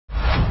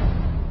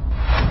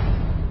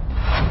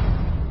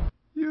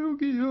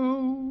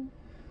Yu-Gi-Oh!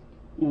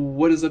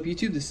 What is up,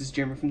 YouTube? This is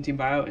Jeremy from Team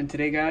Bio, and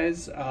today,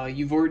 guys,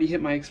 you've already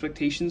hit my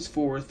expectations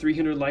for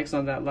 300 likes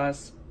on that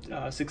last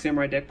 6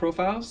 Samurai deck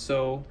profile,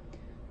 so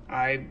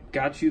I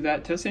got you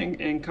that testing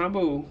and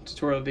combo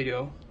tutorial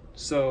video.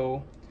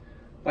 So,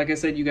 like I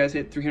said, you guys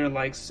hit 300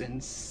 likes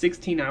in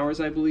 16 hours,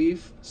 I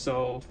believe.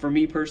 So, for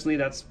me personally,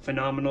 that's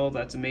phenomenal.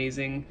 That's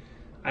amazing.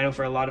 I know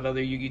for a lot of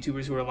other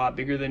YouTubers who are a lot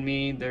bigger than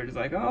me, they're just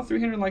like, oh,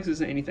 300 likes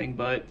isn't anything,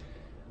 but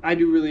I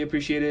do really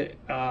appreciate it.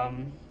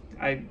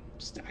 I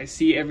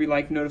see every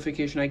like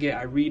notification I get.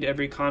 I read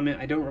every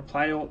comment. I don't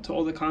reply to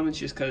all the comments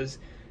just because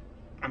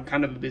I'm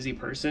kind of a busy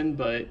person,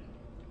 but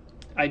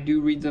I do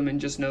read them, and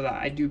just know that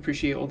I do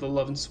appreciate all the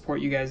love and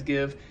support you guys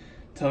give,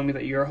 telling me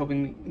that you're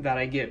hoping that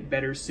I get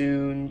better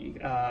soon.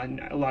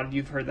 A lot of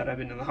you have heard that I've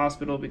been in the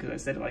hospital because I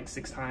said it like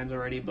 6 times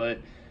already, but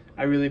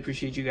I really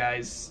appreciate you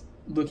guys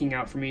looking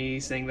out for me,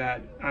 saying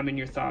that I'm in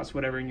your thoughts,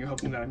 whatever, and you're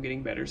hoping that I'm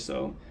getting better.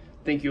 So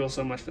thank you all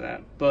so much for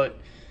that. But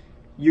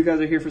you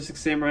guys are here for 6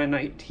 Samurai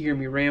Night to hear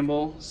me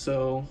ramble,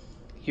 so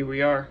here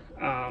we are.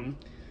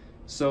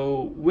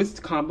 So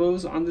with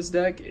combos on this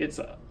deck, it's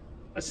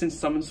since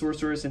Summon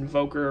Sorceress,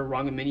 Invoker,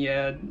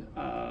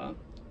 Wreckognize,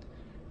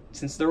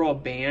 since they're all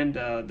banned,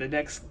 the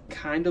deck's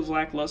kind of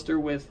lackluster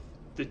with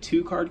the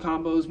 2-card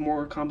combos.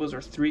 More combos are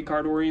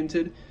 3-card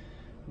oriented,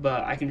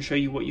 but I can show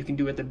you what you can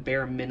do at the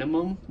bare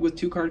minimum with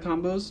 2-card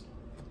combos.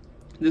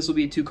 This will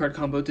be a 2-card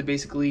combo to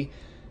basically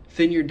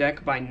thin your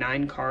deck by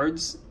 9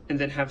 cards and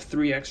then have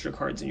 3 extra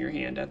cards in your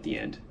hand at the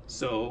end.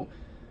 So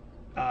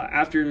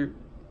after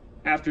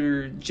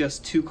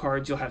just 2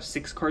 cards, you'll have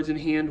 6 cards in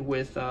hand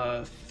with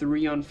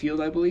 3 on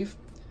field, I believe.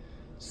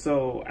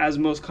 So as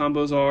most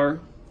combos are,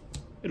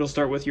 it'll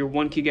start with your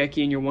 1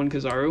 Kigeki and your 1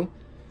 Kizaru.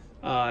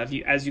 As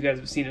you guys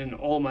have seen in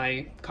all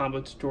my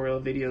combo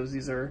tutorial videos,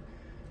 these are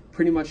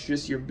pretty much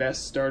just your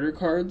best starter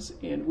cards,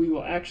 and we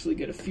will actually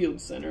get a field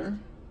center.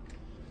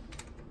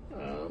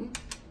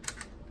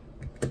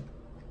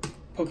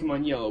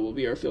 Pokemon Yellow will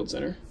be our field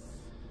center.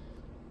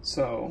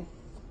 So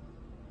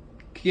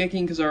Kigeki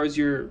and Kizaru is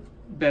your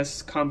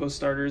best combo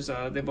starters.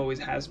 They've always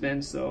has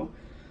been. So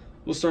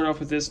we'll start off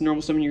with this.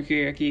 Normal summon your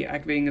Kigeki,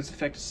 activating its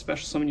effect to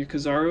special summon your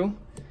Kizaru.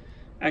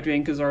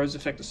 Activating Kizaru's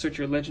effect to search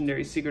your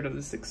legendary secret of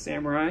the 6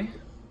 Samurai.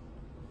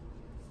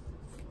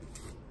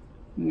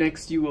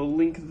 Next, you will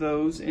link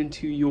those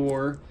into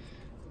your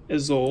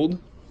Isolde.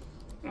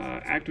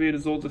 Activate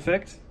Isolde's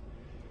effect.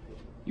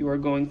 You are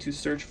going to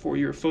search for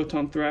your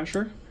Photon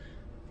Thrasher.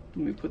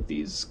 Let me put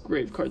these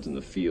grave cards in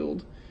the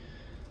field.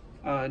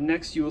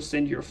 Next, you will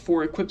send your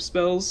 4 equipped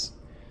spells.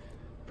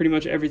 Pretty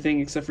much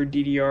everything except for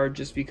DDR,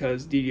 just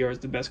because DDR is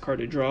the best card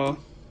to draw.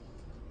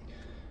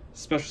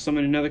 Special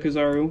summon another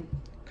Kizaru.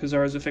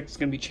 Kizaru's effect is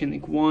going to be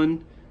Chainlink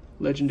 1.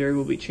 Legendary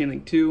will be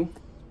Chainlink 2.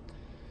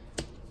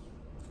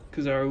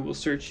 Kizaru will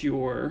search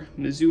your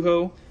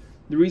Mizuho.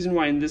 The reason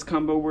why in this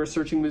combo we're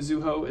searching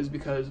Mizuho is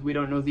because we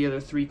don't know the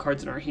other 3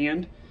 cards in our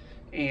hand,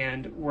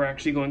 and we're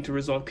actually going to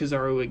resolve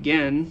Kizaru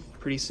again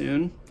pretty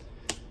soon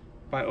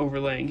by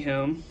overlaying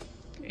him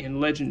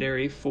and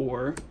legendary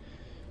for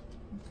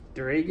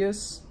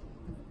Dugaris.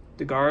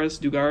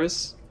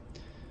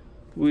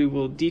 We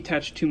will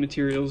detach 2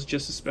 materials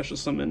just to special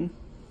summon,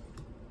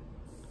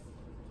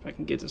 if I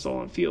can get this all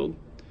on field,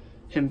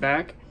 him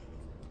back,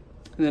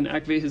 and then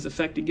activate his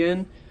effect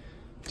again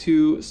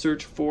to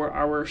search for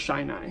our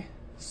Shinai.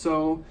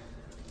 So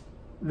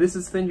this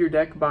has thinned your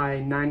deck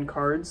by 9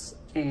 cards,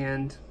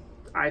 and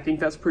I think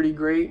that's pretty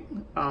great.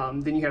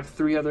 Then you have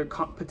 3 other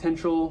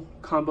potential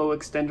combo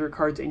extender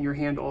cards in your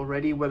hand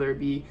already, whether it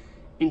be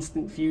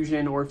Instant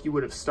Fusion, or if you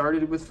would have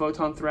started with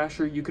Photon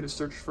Thrasher, you could have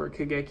searched for a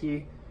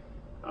Kigeki.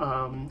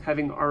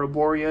 Having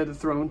Arborea to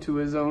throw into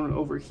his own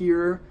over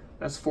here,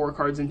 that's 4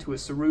 cards into a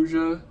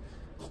Saruja.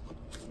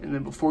 And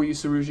then before you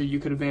Saruja, you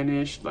could have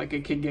banished like a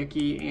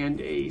Kigeki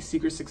and a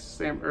Secret 6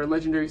 or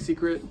Legendary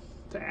Secret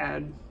to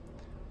add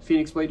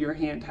Phoenix Blade to your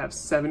hand, to have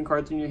 7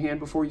 cards in your hand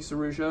before you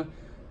Saruja.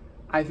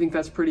 I think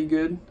that's pretty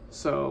good.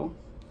 So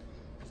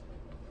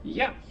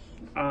yeah,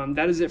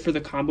 that is it for the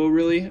combo,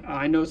 really.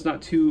 I know it's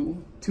not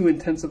too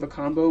intense of a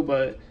combo,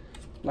 but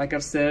like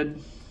I've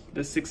said,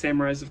 the 6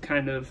 Samurais have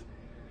kind of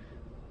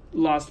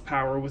lost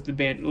power with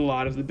a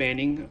lot of the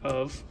banning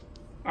of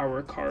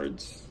our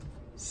cards.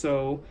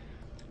 So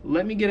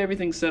let me get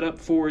everything set up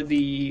for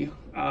the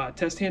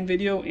test hand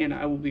video, and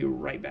I will be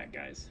right back,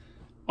 guys.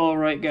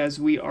 Alright guys,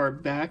 we are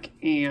back,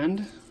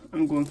 and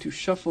I'm going to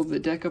shuffle the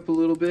deck up a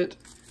little bit,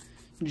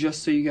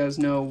 just so you guys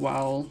know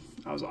while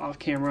I was off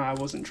camera I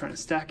wasn't trying to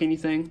stack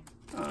anything.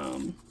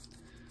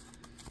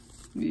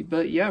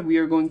 But yeah, we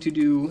are going to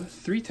do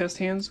 3 test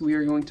hands. We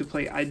are going to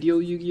play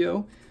Ideal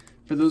Yu-Gi-Oh!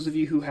 For those of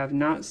you who have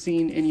not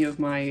seen any of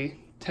my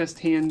test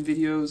hand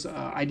videos,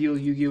 Ideal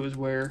Yu-Gi-Oh! Is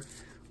where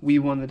we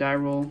won the die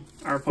roll.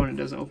 Our opponent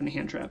doesn't open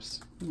hand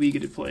traps. We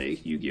get to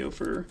play Yu-Gi-Oh!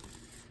 For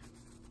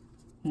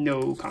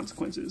no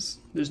consequences.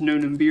 There's no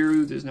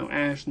Nibiru, there's no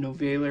Ash, no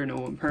Veiler,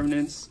 no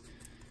Impermanence.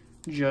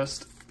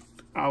 Just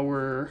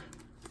our,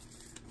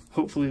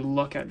 hopefully,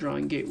 luck at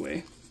drawing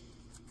Gateway.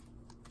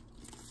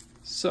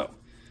 So,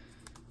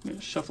 I'm going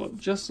to shuffle up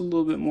just a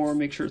little bit more,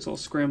 make sure it's all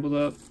scrambled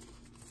up.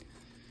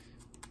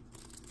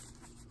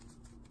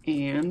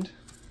 And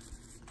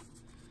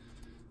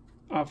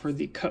offer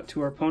the cut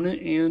to our opponent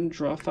and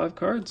draw 5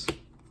 cards.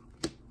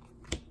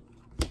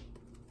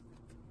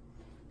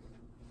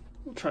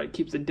 We'll try to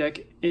keep the deck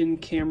in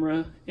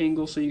camera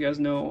angle so you guys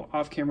know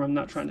off camera I'm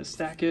not trying to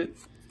stack it.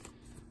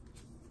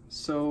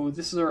 So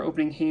this is our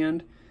opening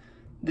hand.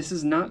 This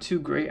is not too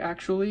great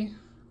actually,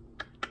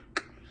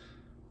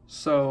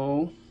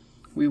 so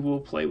we will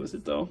play with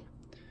it though.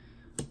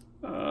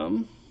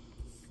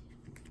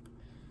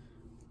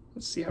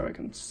 Let's see how I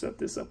can set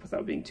this up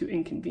without being too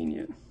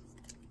inconvenient.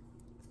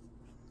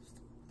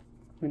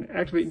 I'm going to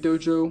activate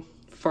Dojo,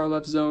 far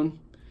left zone,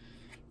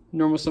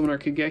 normal summon our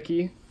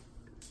Kageki.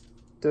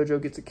 Dojo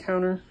gets a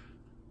counter.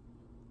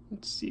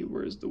 Let's see,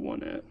 where's the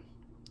one at?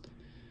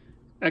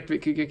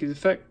 Activate Kageki's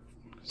effect,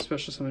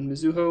 special summon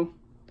Mizuho.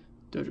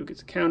 Dojo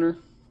gets a counter.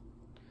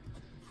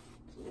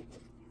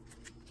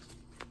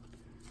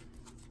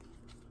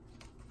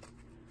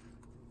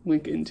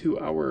 Link into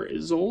our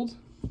Isolde.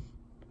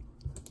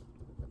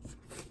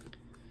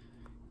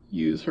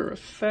 Use her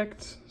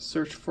effect,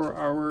 search for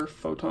our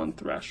Photon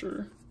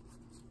Thrasher.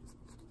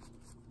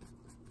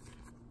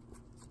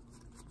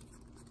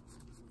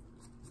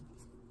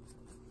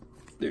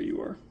 There you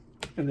are.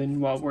 And then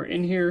while we're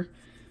in here,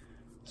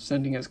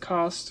 sending as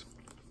cost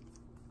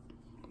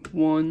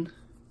 1,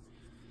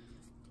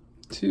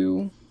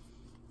 2,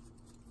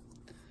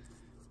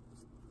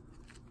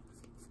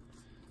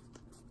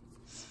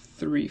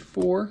 3,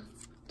 4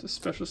 to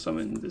special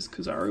summon this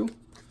Kizaru.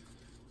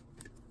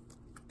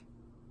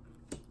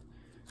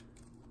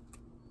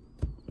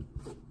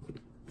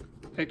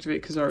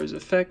 Activate Kizaru's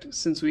effect.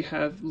 Since we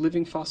have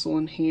Living Fossil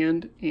in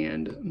hand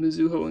and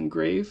Mizuho in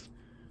grave,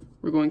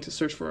 we're going to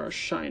search for our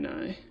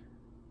Shinai.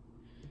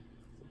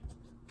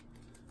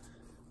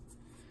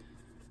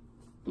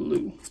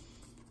 Blue.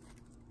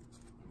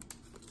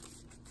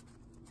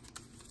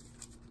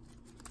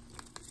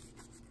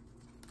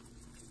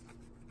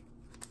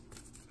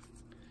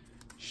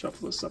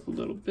 Shuffle this up a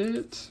little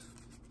bit.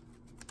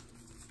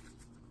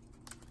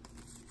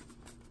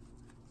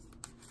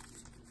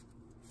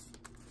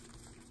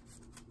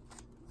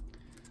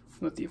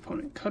 Let the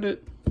opponent cut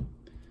it.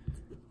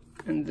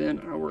 And then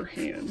our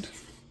hand.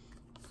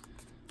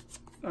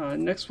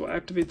 Next we'll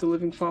activate the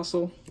Living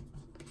Fossil.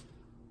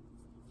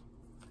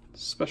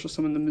 Special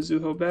summon the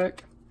Mizuho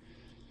back.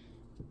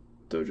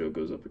 Dojo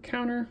goes up a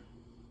counter.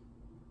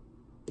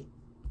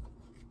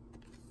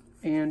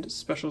 And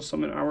special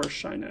summon our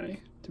Shinai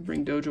to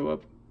bring Dojo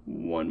up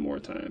one more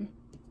time.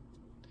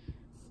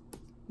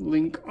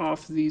 Link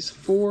off these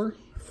 4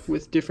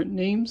 with different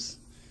names.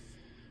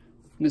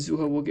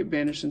 Mizuho will get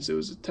banished since it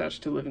was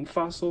attached to Living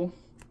Fossil.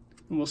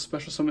 And we'll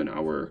special summon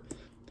our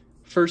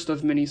first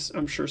of many,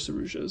 I'm sure,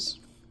 Sarujas.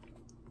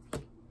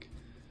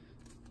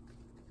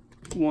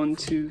 1,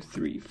 2,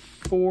 3,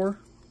 4.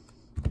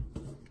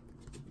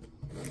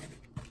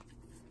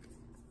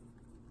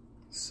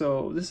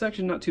 So this is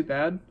actually not too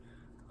bad.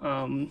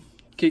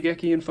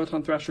 Kageki and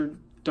Photon Thrasher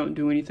don't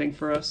do anything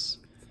for us.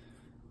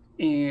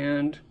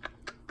 And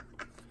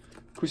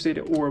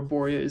Crusader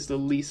Ouroborea is the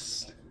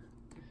least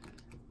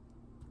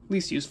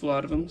useful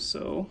out of them,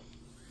 so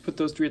put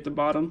those 3 at the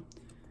bottom.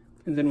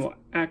 And then we'll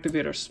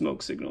activate our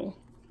smoke signal.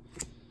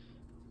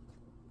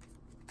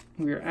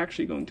 We are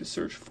actually going to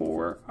search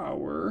for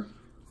our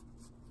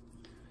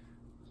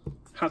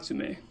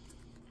Hatsume.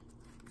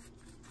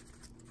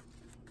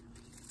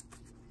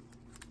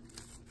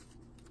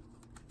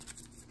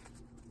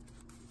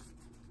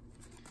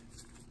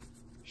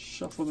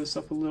 Shuffle this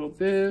up a little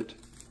bit.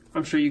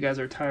 I'm sure you guys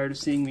are tired of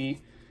seeing me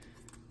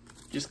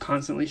just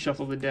constantly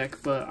shuffle the deck,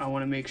 but I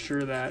want to make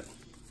sure that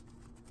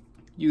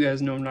you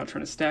guys know I'm not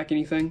trying to stack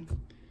anything.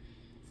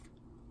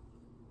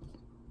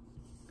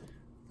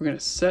 We're going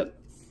to set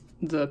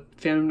the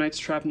Phantom Knight's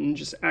trap and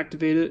just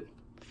activate it.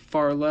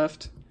 Far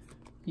left.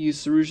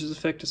 Use Saruja's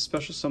effect to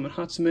special summon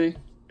Hatsume.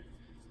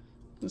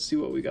 Let's see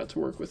what we got to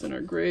work with in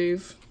our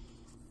grave.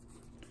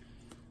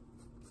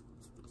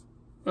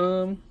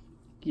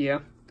 Yeah.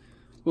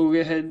 We'll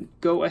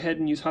go ahead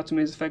and use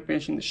Hatsume's effect,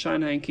 banishing the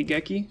Shinai and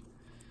Kageki.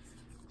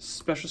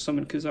 Special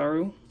summon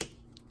Kizaru.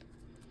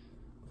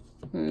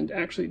 And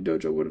actually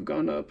Dojo would have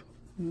gone up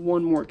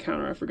one more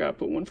counter. I forgot,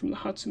 but one from the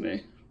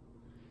Hatsume.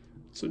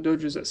 So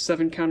Dojo's at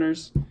 7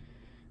 counters.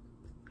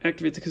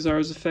 Activate the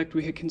Kizaru's effect.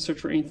 We can search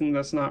for anything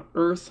that's not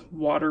earth,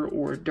 water,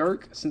 or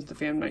dark, since the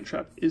Phantom Knight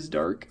trap is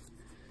dark.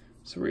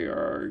 So we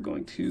are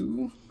going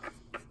to...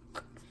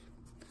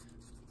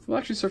 We'll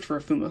actually search for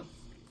a Fuma.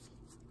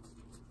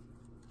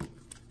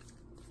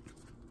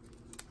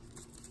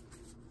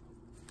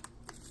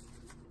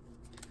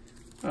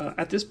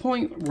 At this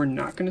point, we're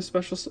not going to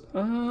special...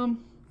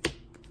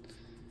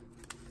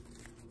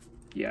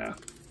 yeah.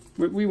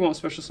 We won't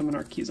special summon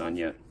our Kizan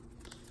yet.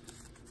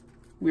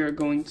 We are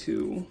going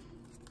to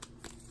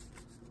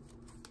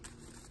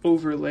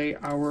overlay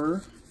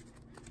our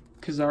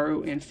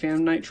Kizaru and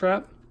Phantom Knight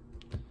trap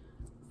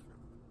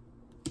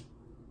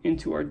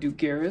into our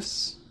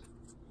Dugaris.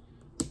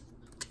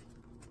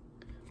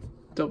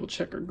 Double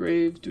check our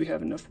graves. Do we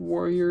have enough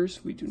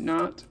warriors? We do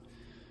not.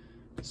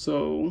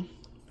 So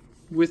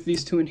with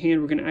these 2 in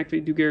hand, we're going to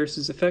activate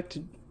Dugaris' effect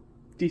to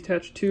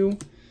detach 2,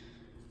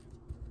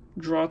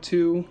 draw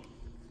 2,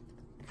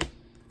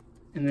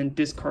 and then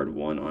discard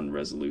 1 on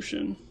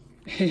resolution.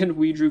 And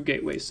we drew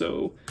Gateway,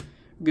 so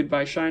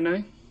goodbye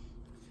Shinai.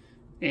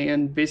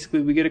 And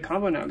basically we get a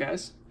combo now,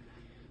 guys.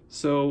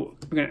 So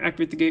we're going to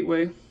activate the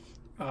Gateway,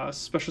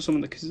 special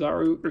summon the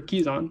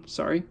Kizan,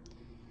 sorry.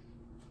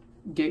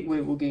 Gateway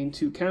will gain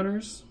 2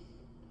 counters.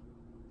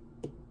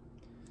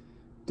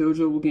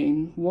 Dojo will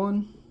gain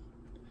 1.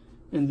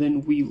 And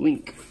then we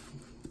link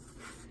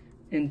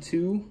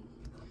into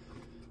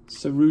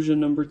Saruja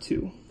number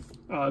 2.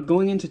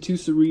 Going into 2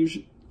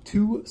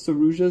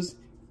 Sarujas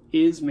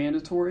is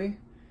mandatory,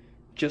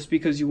 just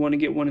because you want to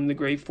get 1 in the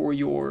grave for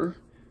your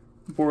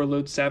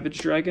Borreload Savage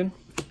Dragon.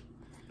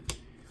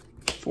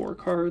 4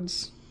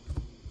 cards.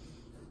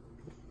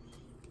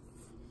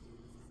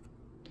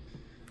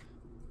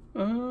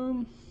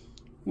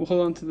 We'll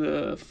hold on to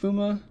the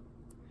Fuma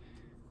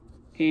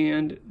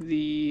and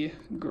the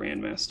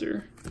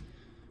Grandmaster.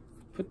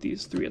 Put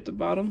these 3 at the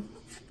bottom.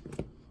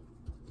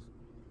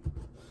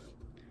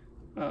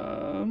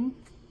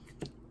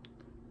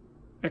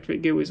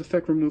 Activate Gateway's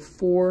effect, remove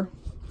 4.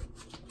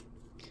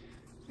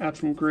 Add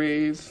from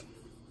grave.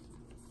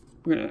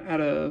 We're going to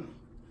add a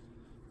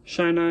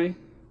Shinai.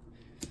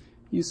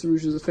 Use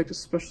Saruja's effect to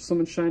special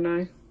summon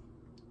Shinai.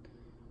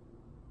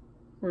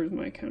 Where's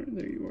my counter?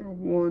 There you are.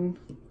 1,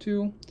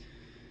 2.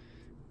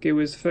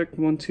 Gateway's effect,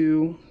 1,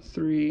 2,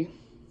 3,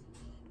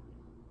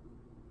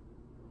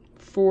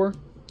 4.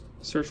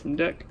 Search from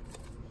deck.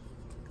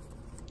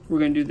 We're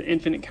going to do the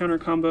infinite counter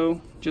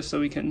combo just so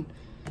we can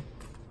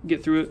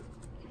get through it.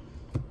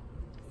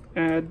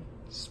 Add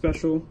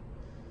special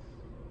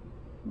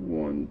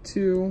 1,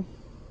 2,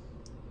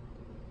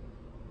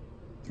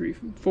 3,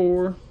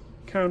 4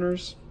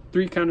 counters,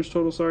 3 counters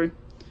total, sorry.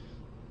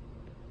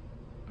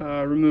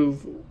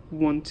 Remove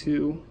 1,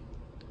 2,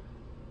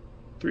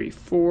 3,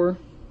 4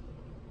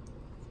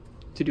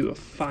 to do a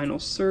final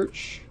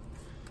search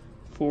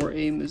for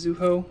a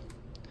Mizuho.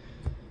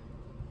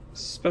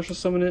 Special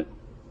summon it.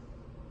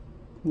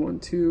 1,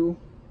 2,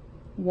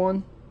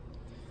 1.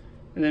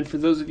 And then for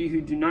those of you who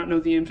do not know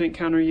the infinite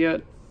counter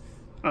yet,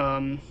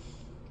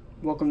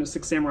 welcome to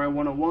 6 Samurai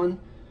 101.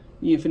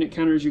 The infinite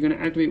counter is you're going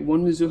to activate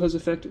 1 Mizuho's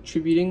effect,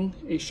 attributing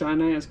a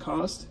Shinai as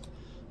cost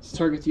to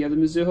target the other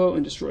Mizuho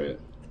and destroy it.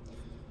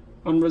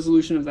 On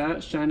resolution of that,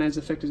 Shinai's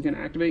effect is going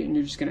to activate, and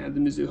you're just going to add the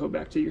Mizuho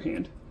back to your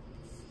hand.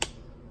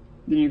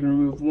 Then you're going to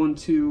remove 1,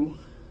 2,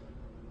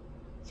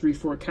 3,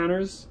 4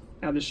 counters,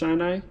 add the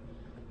Shinai,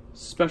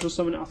 special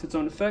summon off its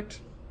own effect,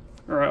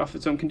 or off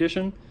its own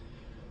condition.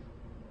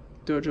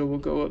 Dojo will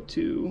go up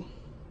to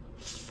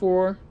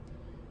 4,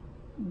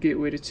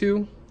 Gateway to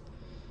 2,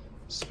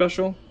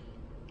 special,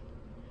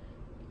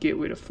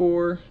 Gateway to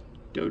 4,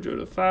 Dojo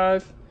to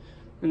 5,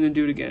 and then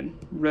do it again.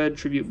 Red,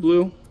 tribute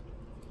blue,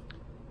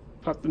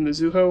 pop the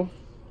Mizuho,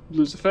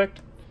 blue's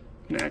effect,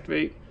 and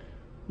activate,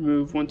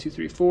 remove 1, 2,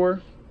 3,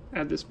 4,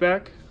 add this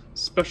back,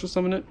 special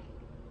summon it,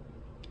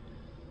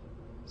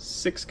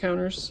 6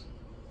 counters,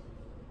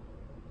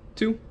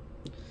 2,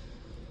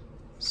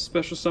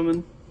 special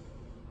summon,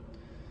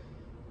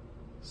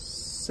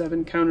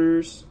 7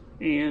 counters,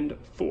 and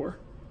 4.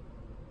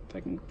 If I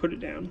can put it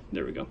down,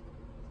 there we go.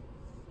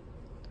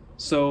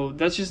 So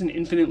that's just an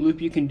infinite loop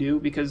you can do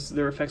because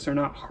their effects are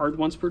not hard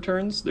once per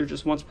turns, they're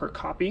just once per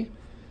copy.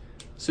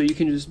 So you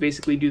can just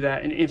basically do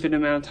that an infinite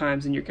amount of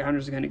times and your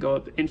counters are going to go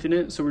up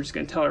infinite. So we're just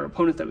going to tell our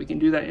opponent that we can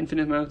do that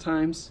infinite amount of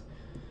times.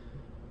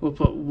 We'll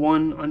put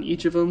 1 on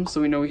each of them so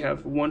we know we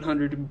have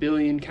 100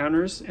 billion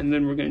counters, and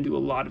then we're going to do a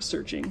lot of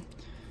searching.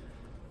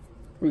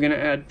 We're going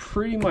to add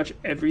pretty much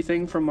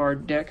everything from our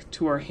deck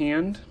to our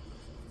hand,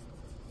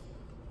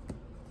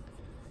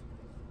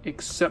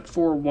 except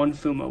for 1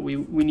 Fuma.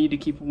 We need to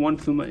keep 1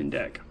 Fuma in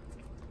deck.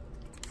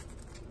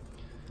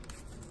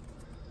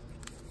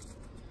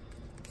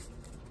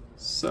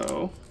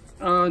 So,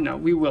 no,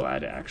 we will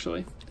add it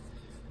actually,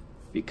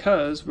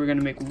 because we're going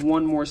to make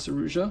 1 more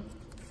Saruja,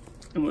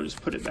 and we'll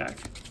just put it back.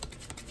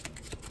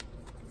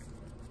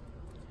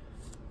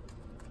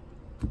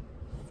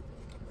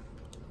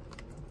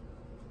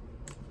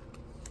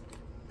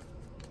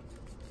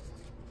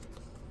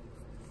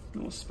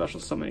 And we'll special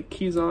summon a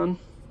Kizan,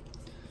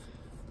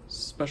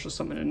 special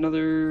summon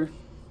another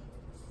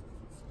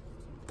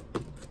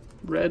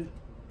red,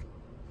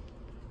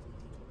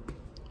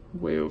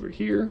 way over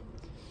here,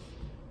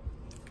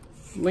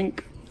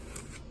 link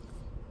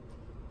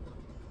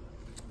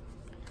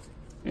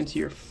into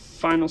your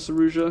final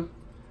Saruja.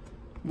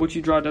 What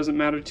you draw doesn't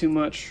matter too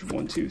much.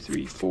 1, 2,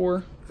 3,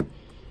 4.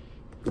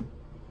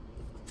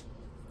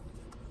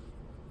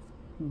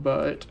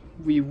 But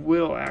we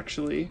will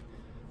actually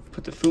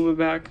put the Fuma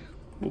back.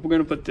 Well, we're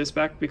going to put this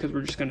back because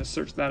we're just going to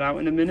search that out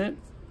in a minute.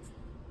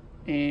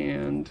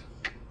 And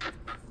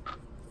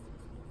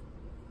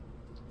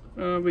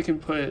we can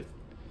put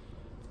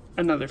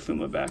another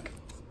Fuma back.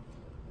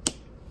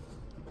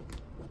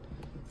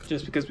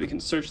 just because we can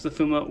search the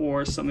Fuma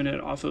or summon it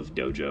off of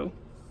Dojo,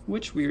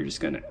 which we are just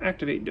going to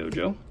activate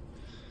Dojo.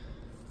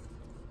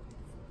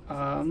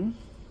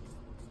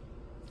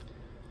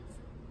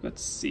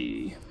 Let's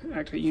see,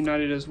 activate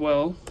United as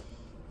well.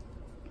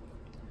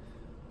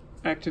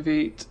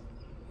 Activate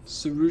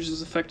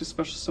Saruja's effect to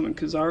special summon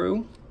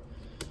Kizaru.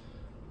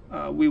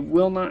 We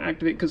will not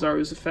activate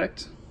Kizaru's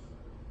effect.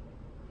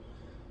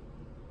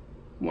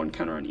 One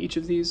counter on each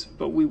of these,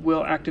 but we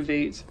will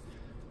activate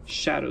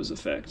Shadow's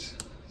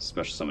effect,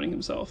 special summoning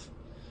himself.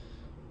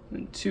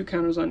 And 2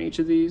 counters on each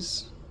of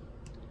these.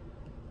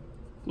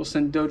 We'll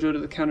send Dojo to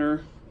the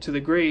counter to the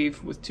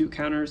grave with 2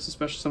 counters to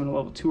special summon a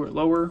level 2 or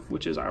lower,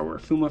 which is our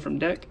Fuma from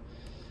deck.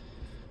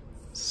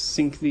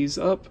 Sync these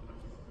up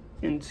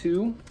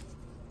into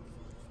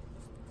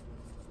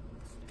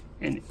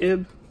an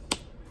Ib.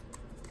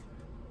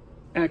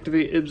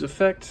 Activate Ib's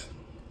effect.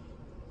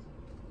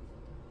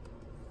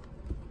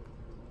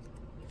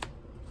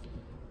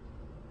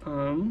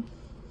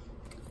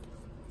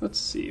 Let's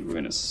see, we're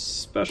gonna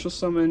special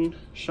summon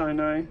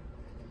Shinai.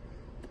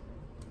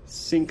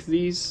 Sync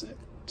these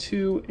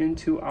 2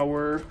 into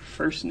our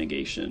first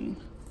negation,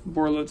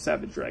 Borreload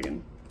Savage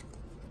Dragon.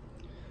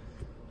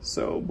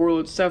 So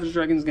Borreload Savage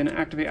Dragon is gonna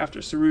activate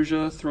after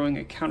Saruja, throwing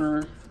a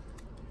counter,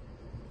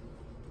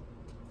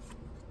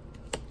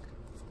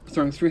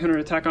 throwing 300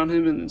 attack on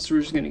him, and then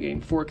Saruja's gonna gain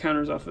 4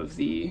 counters off of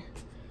the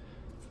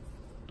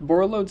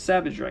Borreload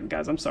Savage Dragon.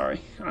 Guys, I'm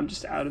sorry, I'm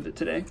just out of it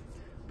today.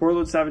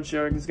 Borreload Savage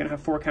Dragon is going to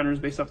have 4 counters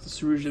based off the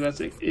Saruja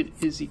that's it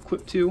is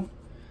equipped to.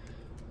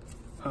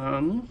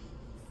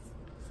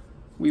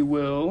 We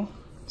will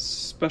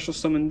special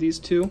summon these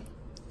 2.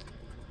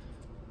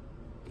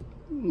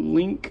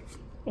 Link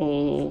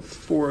all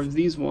 4 of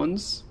these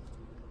ones.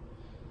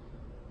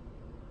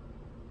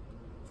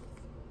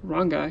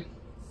 Wrong guy.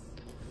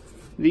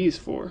 These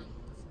 4.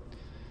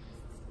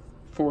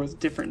 4 with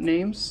different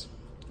names.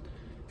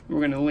 We're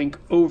going to link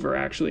over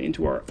actually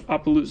into our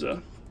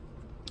Appaloosa.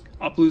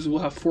 Appaloosa will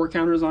have 4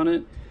 counters on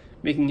it,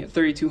 making it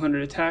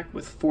 3200 attack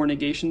with 4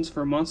 negations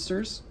for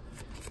monsters,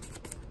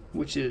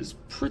 which is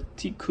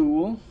pretty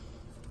cool.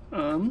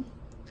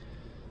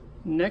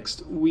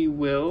 Next, we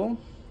will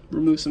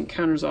remove some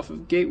counters off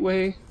of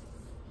Gateway.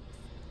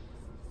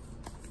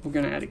 We're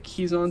going to add a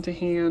Keyzon to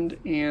hand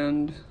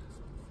and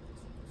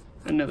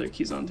another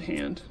Keyzon to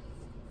hand.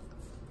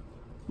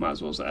 Might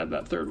as well add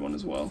that 3rd one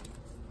as well.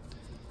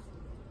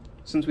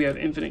 Since we have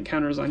infinite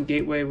counters on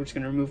Gateway, we're just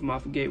going to remove them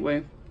off of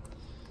Gateway.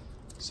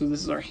 So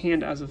this is our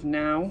hand as of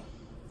now.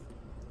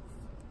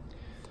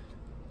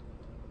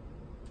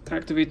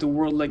 Activate the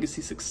World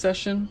Legacy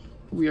Succession.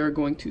 We are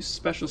going to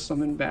special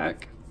summon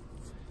back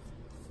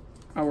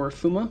our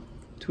Fuma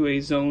to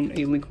a zone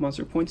a link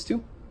monster points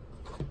to.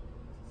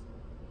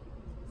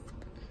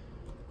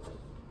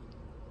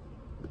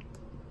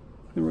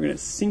 And we're going to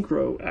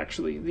synchro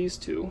actually these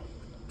 2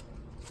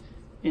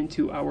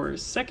 into our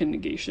second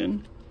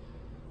negation,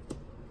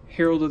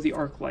 Herald of the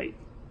Arclight.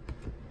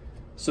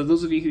 So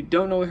those of you who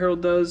don't know what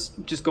Herald does,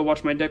 just go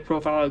watch my deck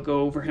profile. I'll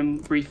go over him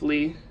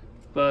briefly,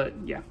 but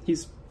yeah,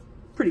 he's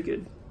pretty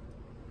good.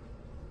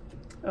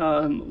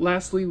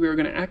 Lastly, we're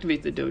going to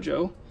activate the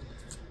Dojo,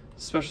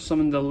 special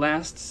summon the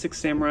last 6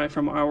 Samurai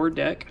from our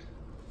deck,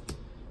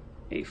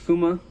 a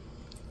Fuma,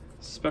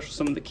 special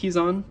summon the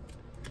Keyzon,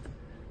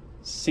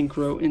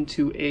 synchro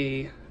into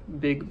a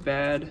big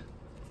bad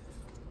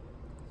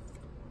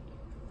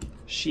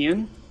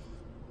Xian.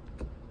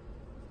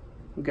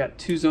 We've got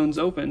 2 zones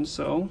open,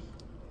 so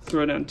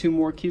throw down 2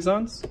 more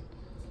Keyzons,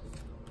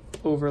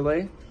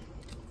 overlay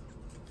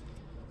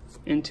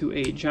into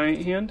a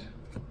giant hand.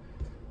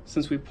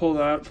 Since we pulled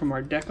out from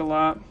our deck a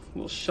lot,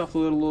 we'll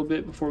shuffle it a little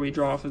bit before we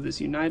draw off of this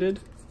United.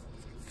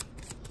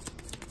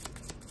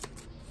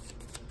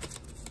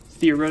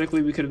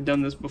 Theoretically, we could have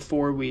done this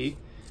before we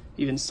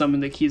even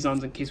summoned the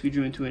Keyzons in case we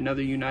drew into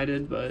another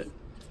United, but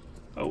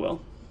oh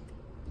well.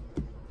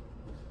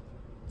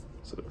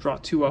 So draw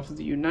 2 off of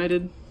the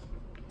United.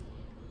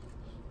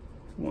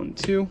 1,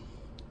 2.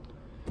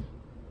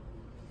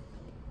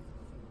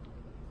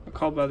 A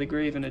Call by the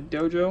Grave and a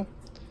Dojo.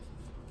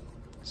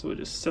 So we'll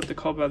just set the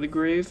Call by the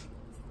Grave,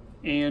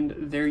 and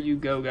there you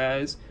go,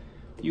 guys.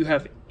 You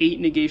have 8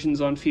 negations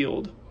on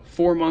field.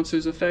 4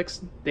 monsters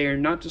effects. They are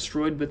not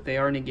destroyed, but they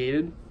are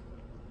negated.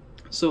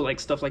 So like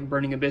stuff like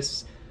Burning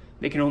Abyss,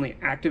 they can only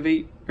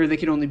activate, or they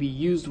can only be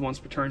used once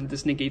per turn.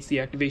 This negates the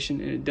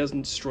activation and it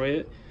doesn't destroy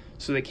it,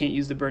 so they can't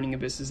use the Burning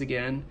Abysses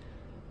again.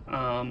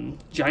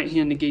 Giant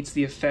Hand negates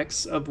the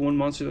effects of 1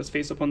 monster that's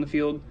face up on the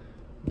field.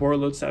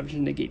 Borreload Savage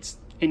negates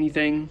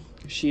anything.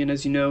 Xian,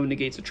 as you know,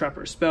 negates a trap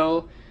or a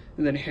spell.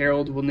 And then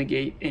Herald will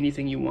negate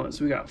anything you want.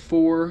 So we got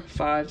 4,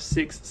 5,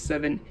 6,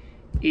 7,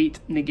 8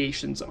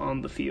 negations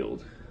on the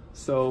field.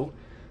 So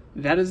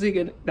that is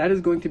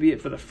going to be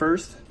it for the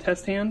first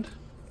test hand.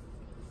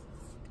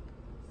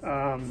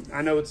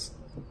 I know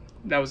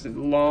that was a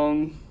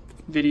long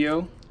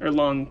video, or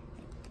long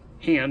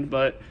hand,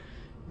 but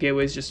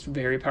Gateway is just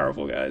very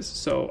powerful, guys.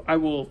 So I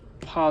will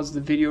pause the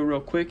video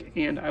real quick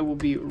and I will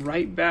be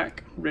right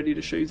back ready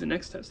to show you the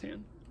next test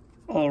hand.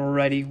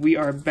 Alrighty, we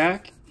are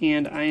back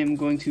And I am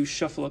going to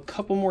shuffle a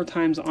couple more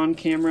times on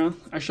camera.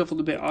 I shuffled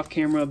a bit off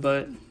camera,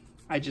 but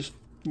I just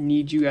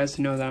need you guys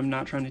to know that I'm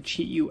not trying to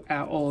cheat you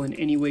at all in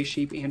any way,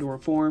 shape, and or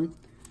form.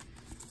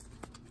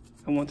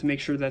 I want to make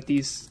sure that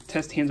these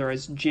test hands are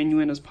as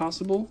genuine as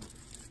possible.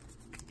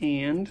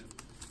 And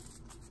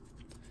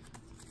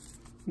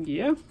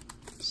yeah,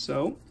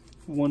 so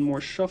one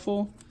more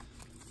shuffle.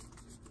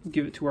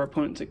 Give it to our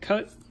opponent to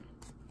cut.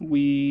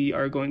 We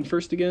are going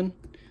first again.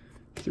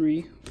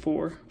 3,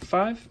 4,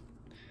 5.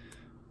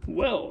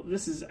 Well,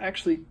 this is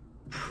actually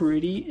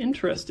pretty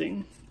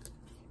interesting.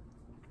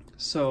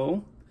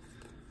 So,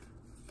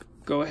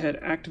 go ahead,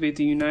 activate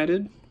the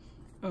United.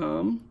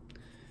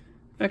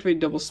 Activate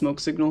double smoke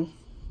signal.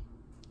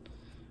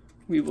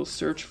 We will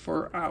search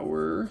for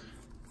our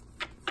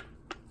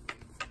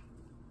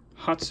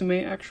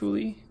Hatsume,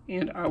 actually,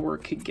 and our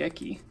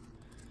Kageki.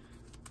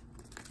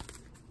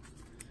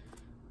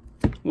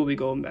 We'll be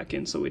going back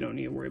in, so we don't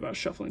need to worry about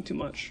shuffling too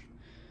much.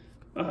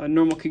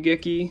 Normal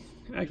Kageki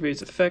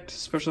activates effect,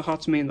 special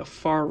Hatsume in the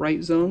far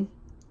right zone.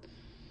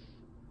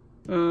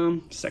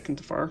 Second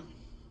to far.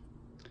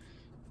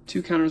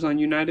 2 counters on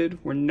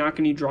United. We're not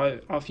going to draw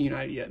off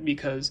United yet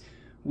because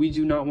we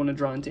do not want to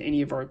draw into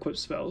any of our equipped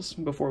spells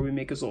before we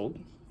make a Zold.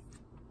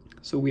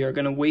 So we are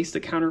going to waste a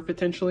counter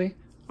potentially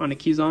on a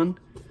Kizan.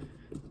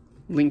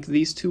 Link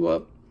these 2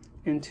 up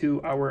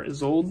into our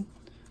Zold.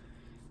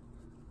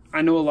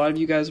 I know a lot of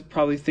you guys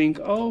probably think,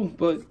 oh,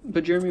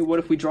 but Jeremy, what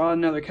if we draw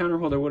another counter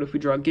holder? What if we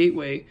draw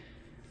Gateway?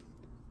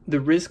 The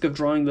risk of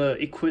drawing the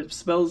equipped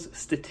spells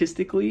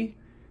statistically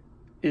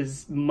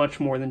is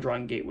much more than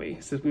drawing Gateway.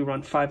 Since we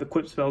run 5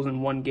 equipped spells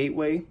and 1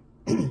 Gateway,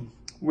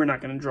 we're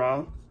not going to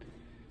draw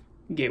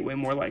Gateway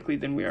more likely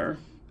than we are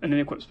an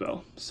equipped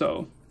spell.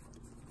 So,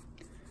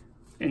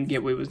 and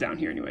Gateway was down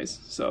here anyways.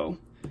 So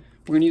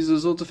we're going to use the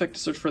Zold effect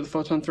to search for the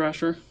Photon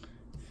Thrasher.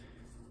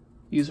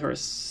 Use her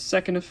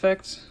second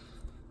effect.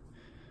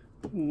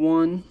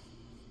 1.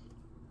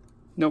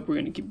 Nope, we're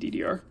going to keep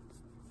DDR.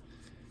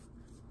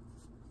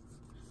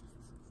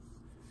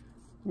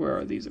 Where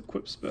are these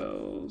equipped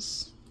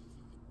spells?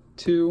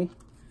 2,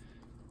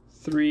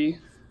 3,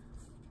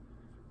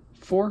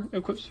 4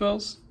 equipped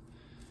spells.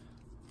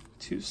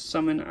 To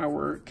summon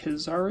our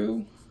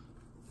Kizaru.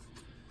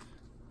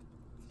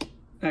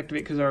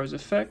 Activate Kizaru's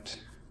effect.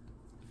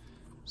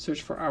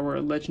 Search for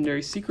our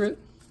legendary secret.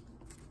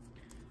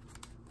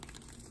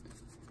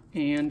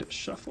 And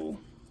shuffle.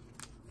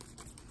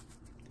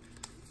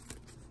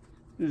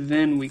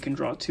 Then we can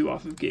draw 2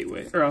 off of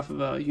Gateway, or off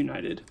of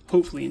United,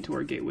 hopefully into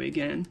our Gateway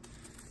again.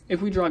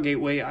 If we draw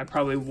Gateway, I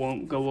probably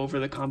won't go over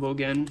the combo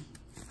again,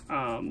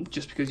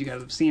 just because you guys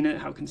have seen it,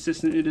 how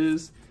consistent it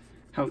is,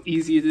 how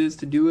easy it is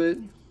to do it.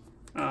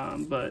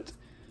 But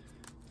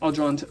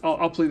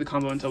I'll play the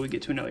combo until we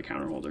get to another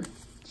counter holder,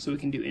 so we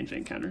can do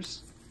infinite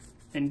counters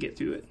and get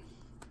through it.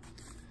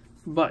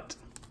 But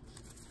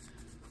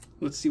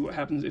let's see what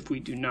happens if we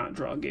do not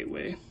draw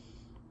Gateway.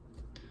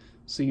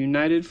 So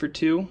United for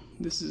 2,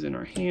 this is in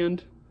our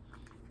hand,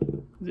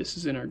 this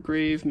is in our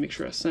grave, make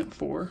sure I sent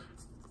 4,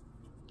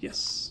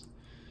 yes.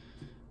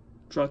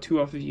 Draw 2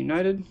 off of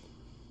United.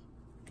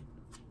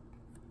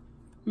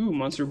 Ooh,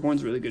 Monster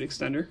Reborn's a really good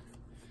extender.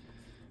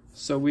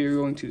 So we are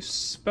going to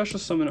special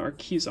summon our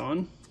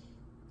Kizan.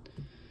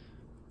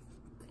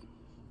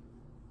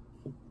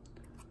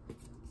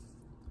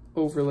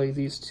 Overlay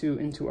these 2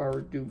 into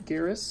our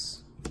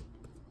Dugaris.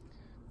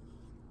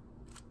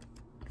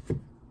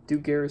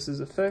 Dugaris'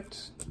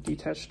 effect,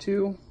 detach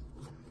 2,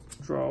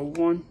 draw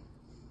 1,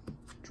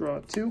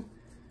 draw 2.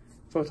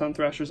 Photon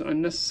Thrasher's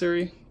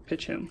unnecessary,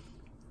 pitch him.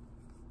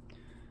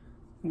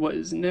 What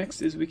is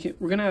next is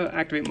we're gonna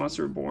activate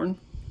Monster Reborn.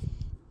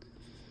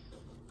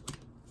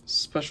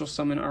 Special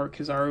summon our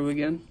Kizaru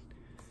again.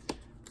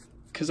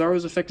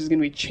 Kizaru's effect is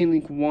gonna be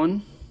Chainlink 1.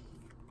 And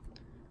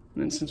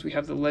then since we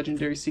have the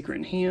legendary secret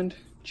in hand,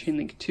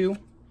 Chainlink 2.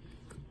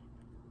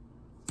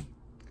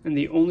 And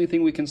the only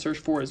thing we can search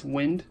for is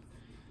wind.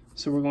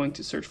 So we're going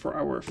to search for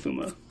our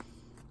Fuma.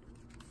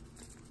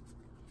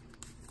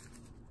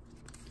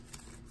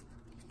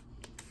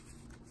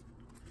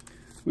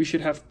 We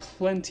should have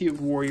plenty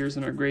of warriors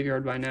in our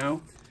graveyard by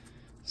now.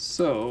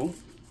 So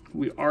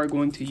we are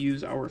going to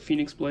use our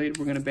Phoenix Blade.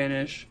 We're going to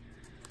banish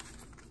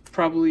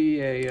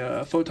probably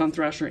a Photon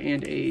Thrasher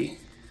and a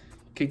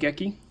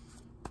Kageki.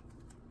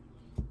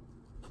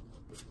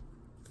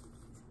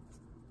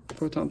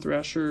 Photon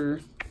Thrasher,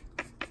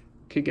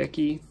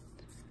 Kageki.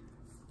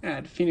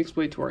 Add Phoenix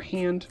Blade to our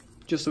hand,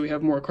 just so we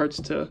have more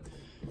cards to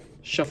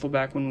shuffle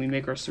back when we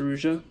make our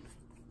Saruja.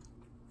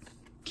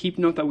 Keep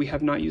note that we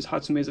have not used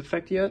Hatsume's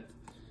effect yet,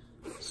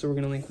 so we're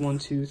going to link 1,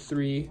 2,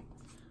 3,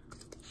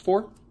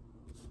 4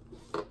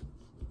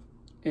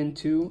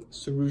 into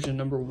Saruja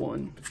number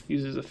 1.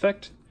 Uses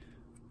effect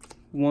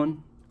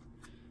 1,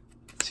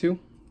 2,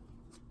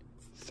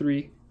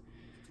 3,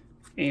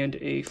 and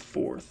a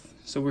 4th.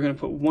 So we're going to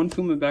put 1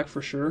 Fuma back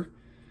for sure,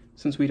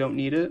 since we don't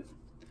need it.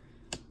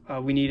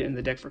 We need it in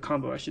the deck for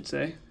combo, I should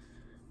say.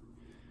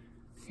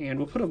 And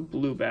we'll put a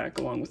blue back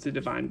along with the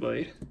Divine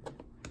Blade.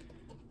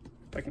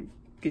 If I can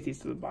get these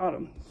to the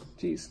bottom.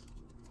 Jeez.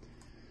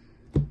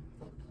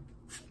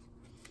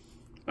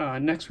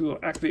 Next, we will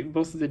activate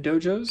both of the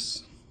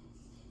dojos,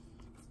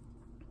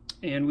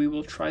 and we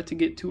will try to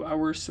get to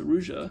our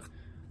Saruja.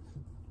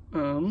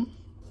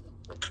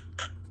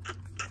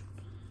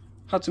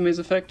 Hatsume's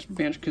effect,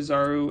 banish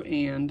Kizaru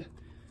and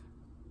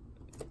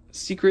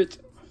Secret.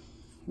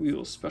 We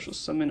will special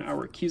summon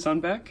our Kizan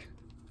back.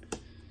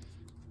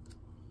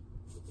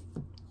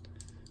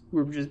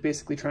 We're just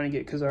basically trying to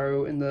get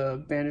Kizaru in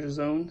the banish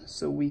zone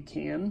so we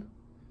can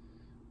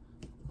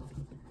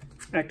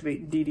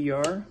activate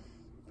DDR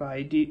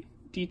by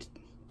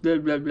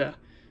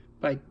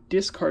by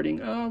discarding.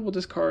 We'll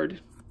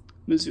discard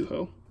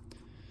Mizuho.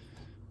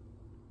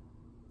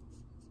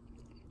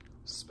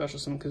 Special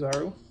summon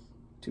Kizaru.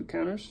 2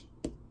 counters.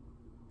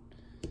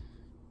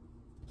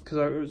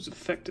 Kizaru's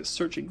effect is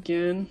search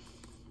again.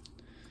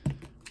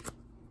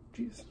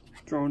 Jeez,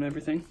 throwing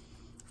everything.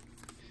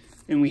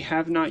 And we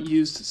have not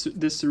used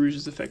this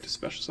Saruja's effect to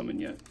special summon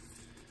yet.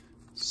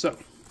 So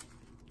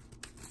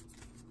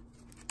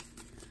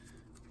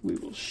we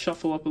will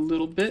shuffle up a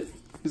little bit.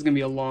 This is going to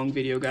be a long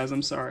video, guys.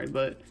 I'm sorry,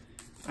 but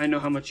I know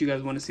how much you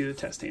guys want to see the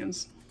test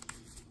hands.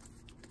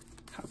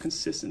 How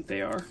consistent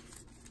they are.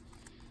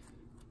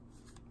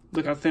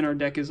 Look how thin our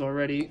deck is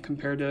already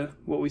compared to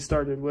what we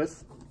started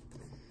with.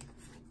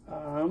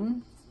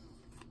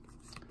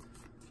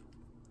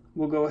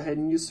 We'll go ahead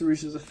and use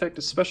Saruja's effect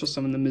to special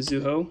summon the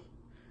Mizuho.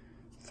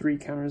 3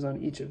 counters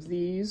on each of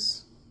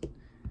these.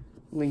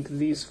 Link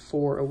these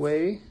 4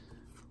 away.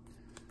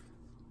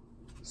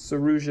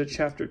 Saruja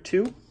Chapter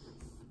 2.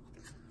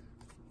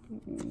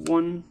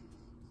 1,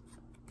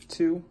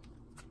 2,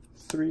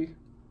 3,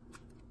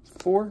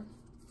 4.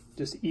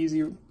 Just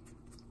easy.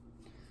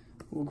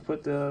 We'll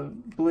put the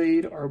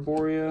Blade,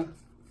 Arborea,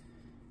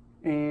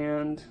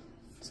 and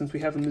since we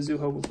have a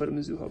Mizuho, we'll put a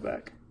Mizuho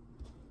back.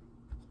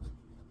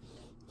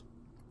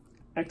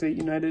 Activate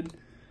United.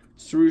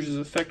 Saruja's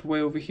effect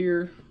way over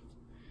here.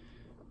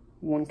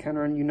 1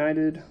 counter on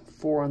United,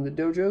 4 on the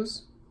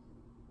dojos.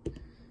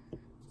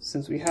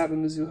 Since we have a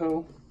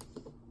Mizuho,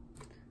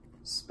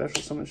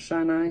 special summon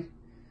Shinai,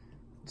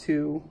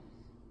 2,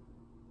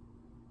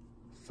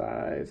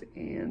 5,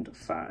 and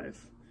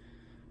 5.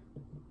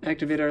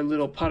 Activate our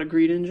little Pot of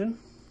Greed engine.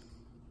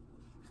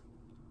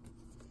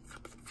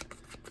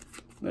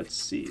 Let's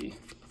see.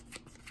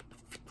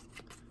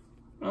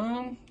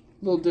 A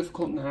little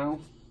difficult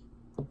now.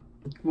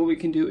 What we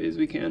can do is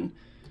we can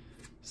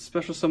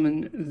special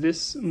summon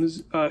this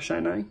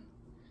Shinai.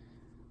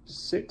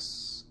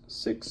 6,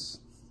 6.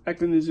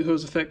 Activate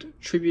Mizuho's effect,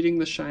 tributing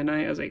the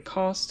Shinai as a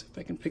cost, if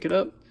I can pick it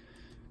up,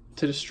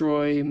 to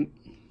destroy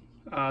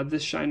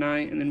this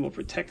Shinai, and then we'll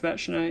protect that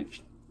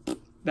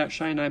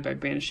Shinai by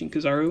banishing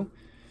Kizaru.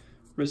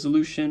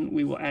 Resolution,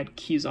 we will add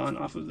Kizan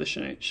off of the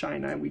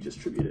Shinai we just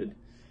tributed.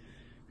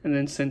 And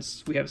then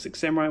since we have 6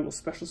 Samurai, we'll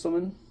special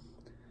summon.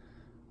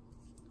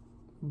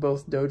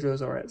 Both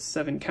dojos are at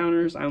 7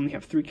 counters. I only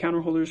have 3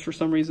 counter holders for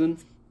some reason.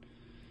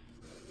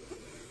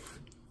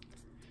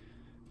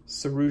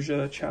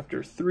 Saruja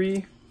Chapter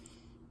 3.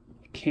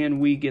 Can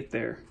we get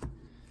there?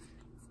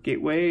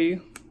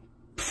 Gateway.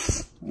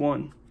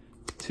 1,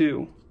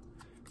 2,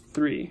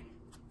 3,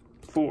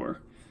 4.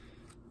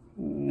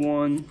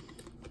 1,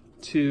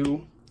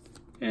 2,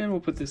 and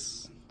we'll put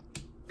this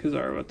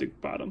Kizaru at the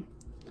bottom.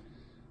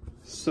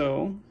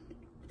 So,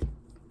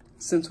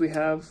 since we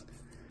have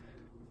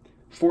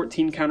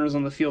 14 counters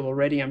on the field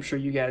already, I'm sure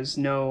you guys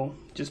know,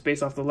 just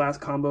based off the last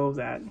combo,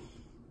 that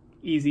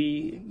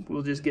easy,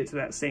 we'll just get to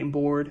that same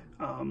board.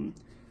 I'm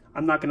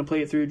not going to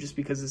play it through just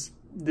because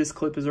this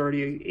clip is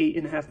already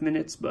 8.5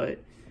 minutes, but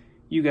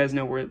you guys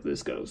know where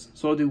this goes.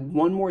 So I'll do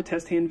one more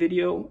test hand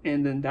video,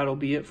 and then that'll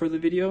be it for the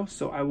video.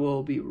 So I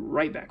will be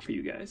right back for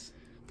you guys.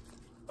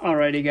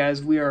 Alrighty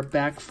guys, we are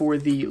back for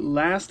the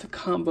last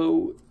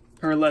combo,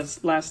 or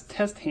last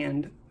test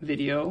hand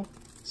video.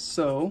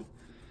 So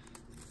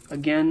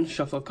again,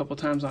 shuffle a couple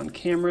times on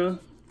camera.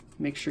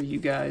 Make sure you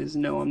guys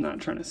know I'm not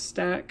trying to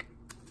stack.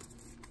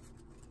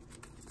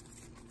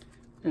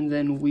 And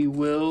then we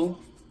will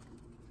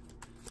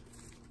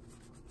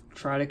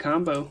try to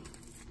combo.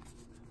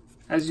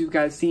 As you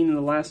guys seen in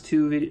the last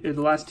two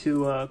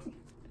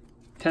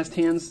test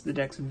hands, the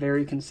deck's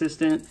very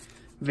consistent,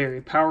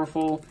 very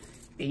powerful.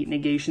 8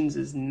 negations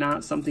is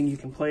not something you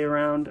can play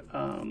around.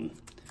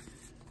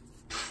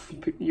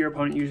 Your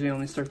opponent usually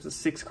only starts with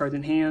 6 cards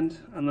in hand,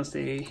 unless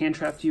they hand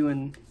trapped you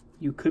and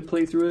you could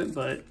play through it.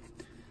 But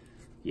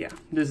yeah,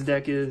 this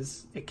deck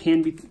it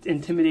can be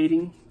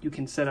intimidating. You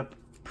can set up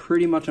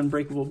pretty much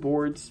unbreakable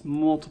boards,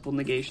 multiple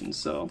negations.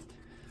 So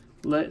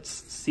let's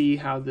see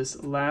how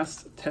this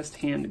last test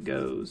hand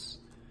goes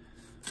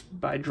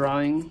by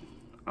drawing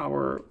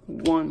our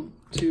 1,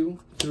 2,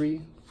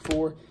 3,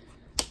 4,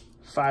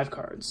 5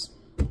 cards.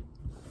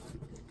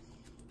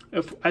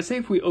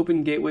 If we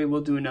open Gateway,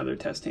 we'll do another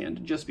test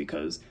hand, just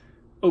because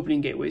opening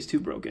Gateway is too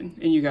broken,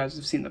 and you guys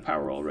have seen the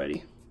power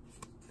already.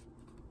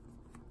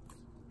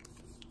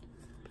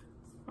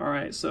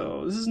 Alright,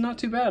 so this is not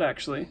too bad,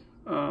 actually.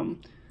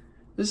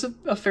 This is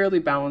a fairly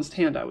balanced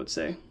hand, I would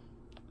say.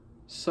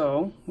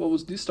 So, what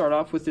we'll start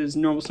off with is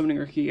normal summoning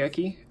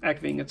Rikigeki,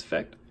 activating its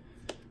effect.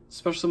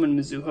 Special summon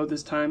Mizuho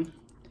this time.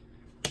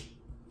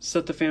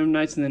 Set the Phantom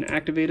Knights and then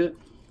activate it.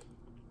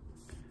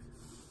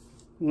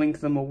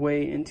 Link them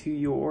away into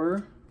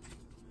your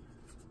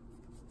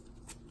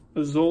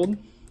Isolde.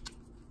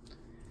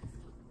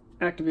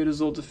 Activate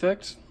Isolde's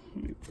effect.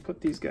 Let me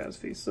put these guys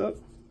face up.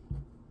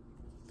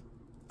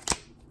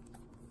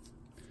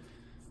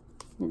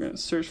 We're going to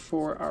search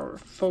for our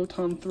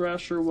Photon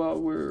Thrasher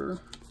while we're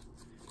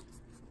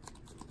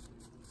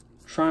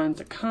trying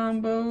to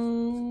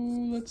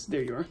combo.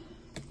 There you are.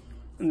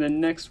 And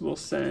then next we'll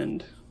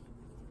send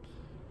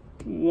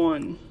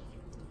 1.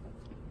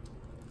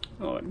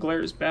 Oh, that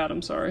glare is bad,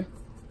 I'm sorry.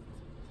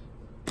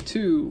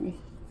 2,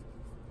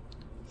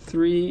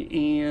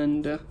 3,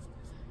 and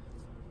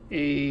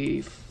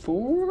a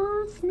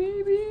 4th,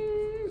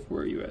 maybe?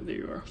 Where are you at? There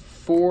you are.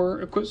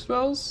 4 equip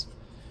spells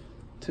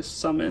to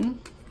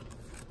summon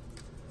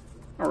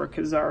our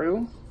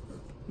Kizaru.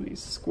 Let me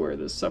square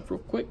this up real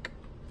quick.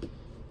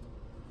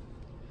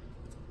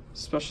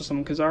 Special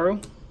summon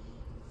Kizaru.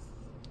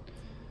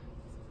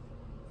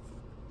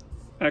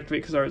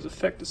 Activate Kizaru's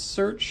effect to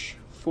search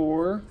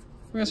for...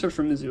 We're going to search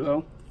for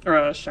Mizuho. Or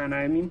Shinai,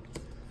 I mean.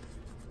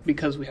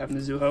 Because we have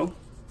Mizuho.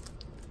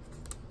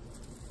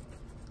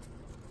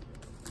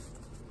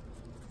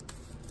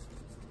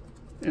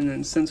 And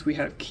then since we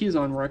have keys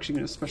on, we're actually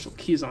going to special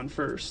keys on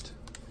first.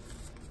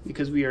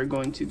 Because we are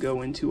going to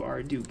go into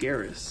our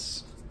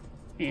Dugaris.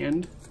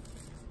 And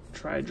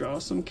try to draw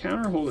some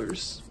counter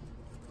holders.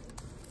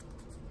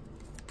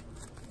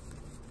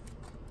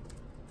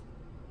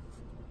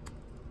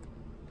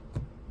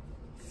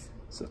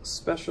 So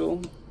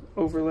special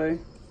overlay,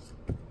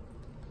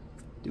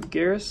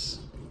 Dugaris,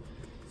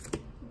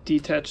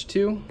 detach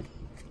 2.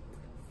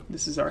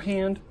 This is our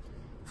hand.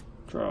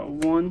 Draw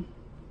 1,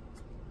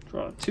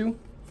 draw 2.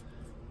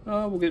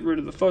 We'll get rid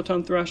of the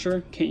Photon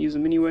Thrasher. Can't use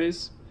them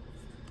anyways.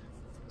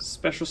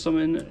 Special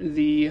summon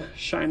the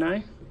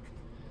Shinai,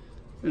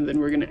 and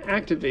then we're going to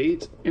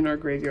activate in our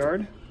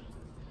graveyard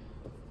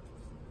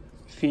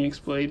Phoenix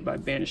Blade by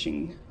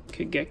banishing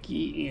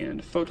Kageki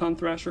and Photon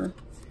Thrasher.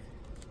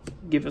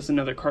 Give us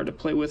another card to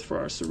play with for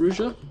our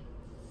Saruja.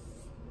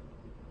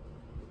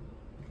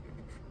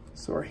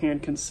 So our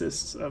hand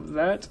consists of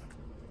that.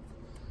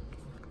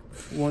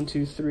 1,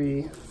 2,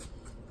 3,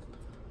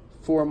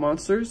 4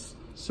 monsters.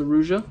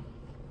 Saruja.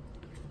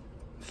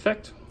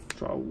 Effect.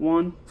 Draw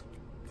 1,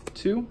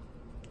 2,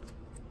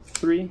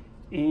 3,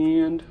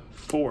 and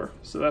 4.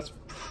 So that's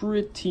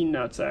pretty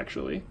nuts,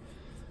 actually.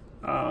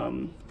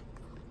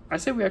 I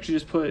say we actually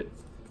just put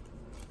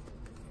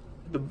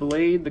the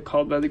Blade, the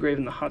Called by the Grave,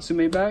 and the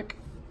Hatsume back,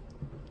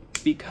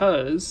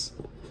 because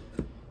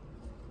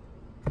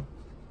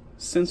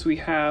since we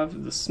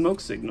have the Smoke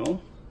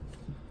Signal,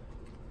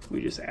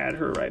 we just add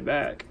her right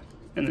back.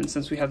 And then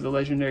since we have the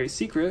Legendary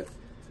Secret,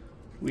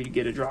 we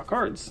get to draw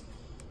cards,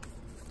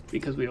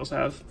 because we also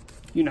have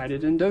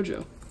United and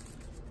Dojo.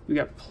 We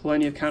got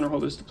plenty of counter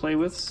holders to play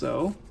with,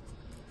 so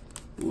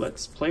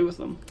let's play with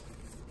them.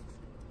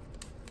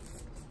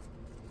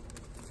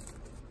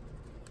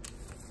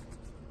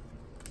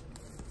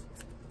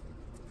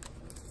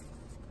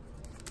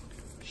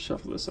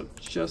 Shuffle this up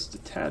just a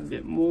tad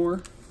bit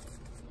more.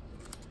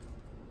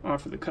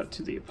 Offer the cut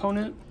to the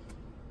opponent.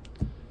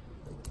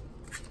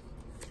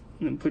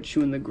 And then put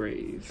you in the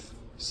grave.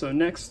 So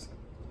next,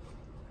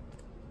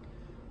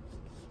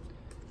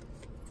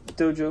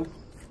 Dojo,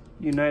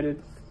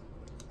 United,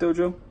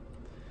 Dojo.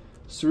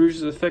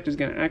 Saruja's effect is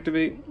going to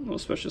activate. We'll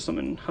special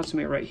summon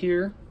Hatsume right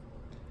here.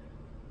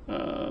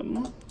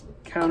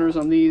 Counters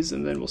on these,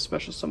 and then we'll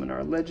special summon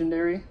our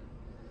Legendary.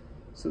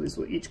 So these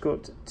will each go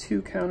up to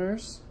 2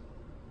 counters.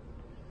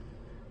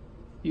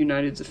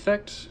 United's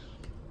effect,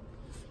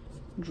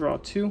 draw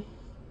 2,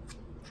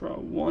 draw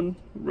 1.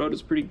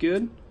 Rhoda's pretty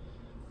good,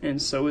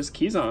 and so is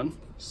Kizan.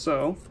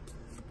 So,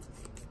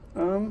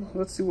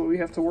 let's see what we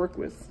have to work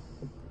with.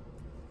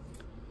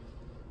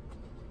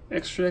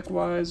 Extra deck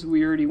wise,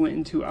 we already went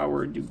into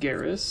our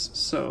Dugaris,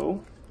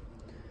 so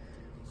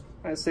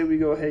I say we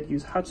go ahead and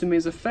use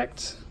Hatsume's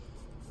effect.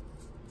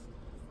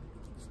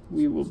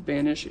 We will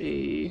banish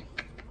a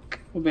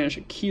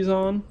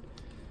Kizan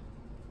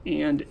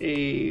and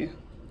a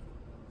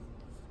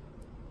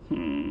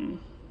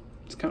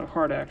it's kind of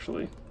hard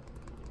actually,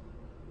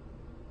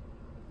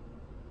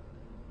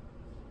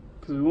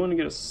 because we want to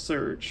get a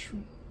search,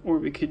 or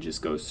we could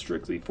just go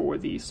strictly for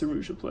the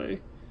Saruja play.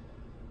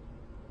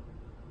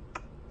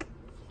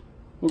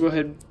 We'll go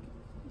ahead and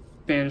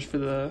banish for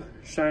the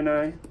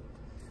Shinai,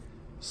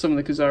 summon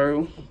the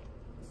Kizaru,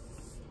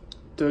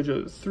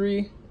 Dojo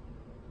 3,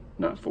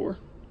 not 4,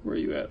 where are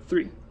you at?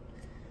 3.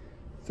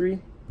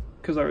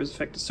 Kizaru's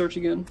effect to search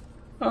again.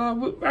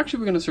 Actually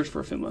we're going to search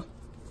for a Fuma.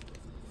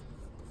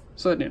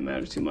 So that didn't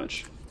matter too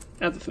much.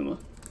 Add the Fuma.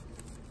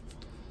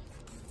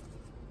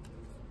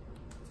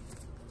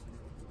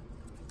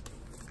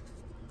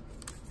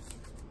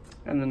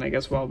 And then I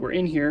guess while we're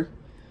in here,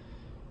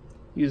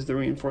 use the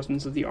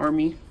reinforcements of the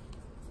army.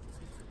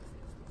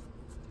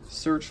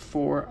 Search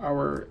for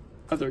our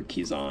other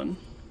Kizan,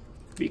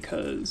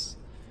 because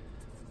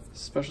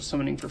special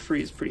summoning for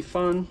free is pretty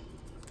fun.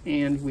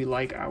 and we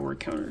like our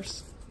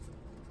counters.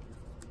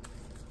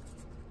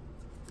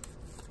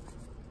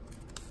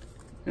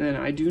 And then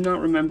I do not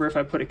remember if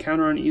I put a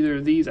counter on either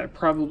of these. I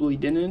probably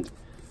didn't,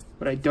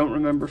 but I don't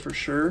remember for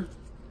sure,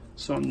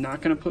 so I'm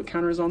not going to put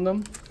counters on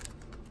them.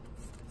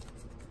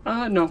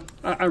 No,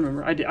 I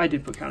remember. I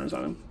did put counters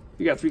on them.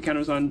 We got 3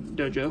 counters on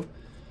Dojo,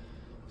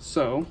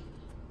 so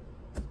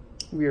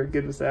we are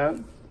good with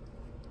that.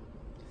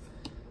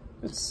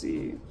 Let's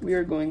see. We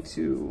are going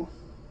to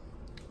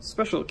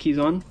special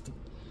Kizon,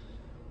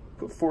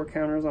 put 4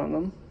 counters on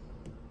them,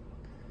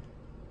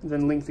 and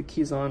then link the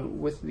Kizon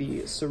with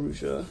the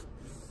Saruja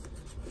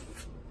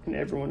and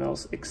everyone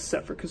else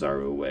except for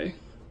Kizaru away.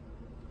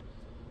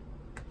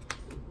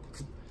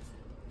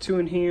 2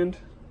 in hand,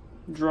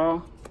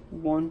 draw,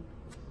 1,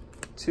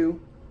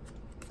 2,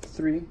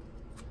 3,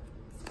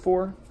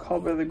 4.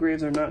 Called by the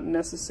Graves are not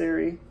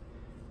necessary,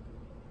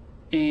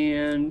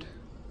 and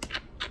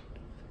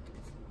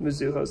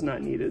Mizuho is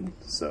not needed,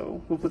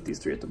 so we'll put these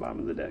 3 at the bottom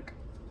of the deck.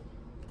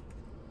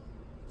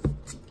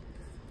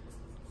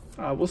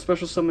 We'll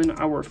special summon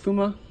our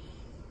Fuma.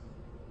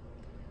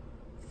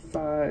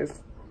 5,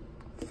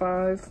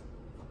 5.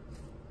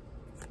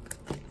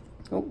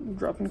 Oh,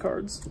 dropping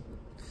cards.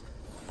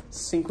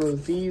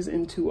 Synchro these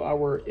into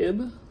our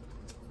Ib.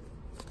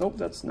 Nope,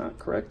 that's not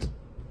correct.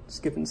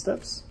 Skipping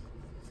steps.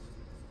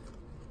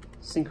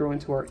 Synchro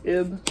into our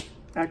Ib.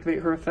 Activate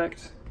her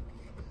effect.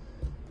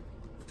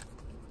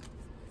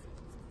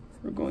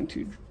 We're going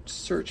to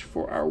search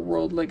for our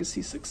World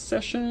Legacy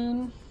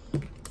Succession.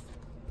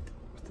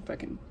 If I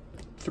can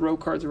throw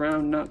cards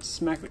around, not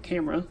smack the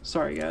camera.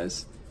 Sorry,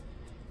 guys.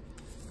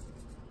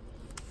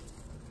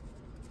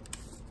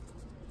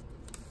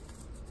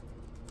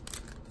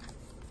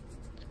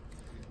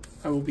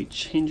 I will be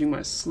changing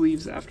my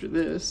sleeves after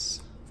this,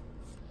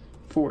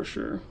 for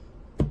sure.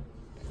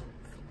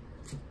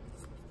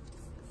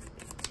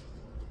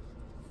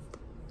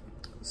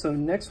 So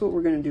next what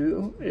we're going to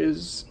do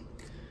is,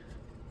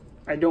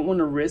 I don't want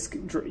to risk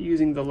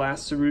using the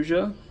last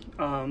Saruja,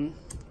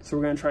 so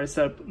we're going to try to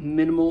set up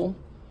minimal.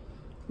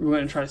 We're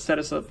going to try to set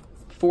us up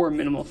for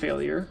minimal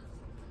failure.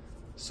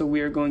 So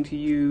we are going to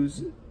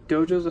use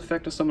Dojo's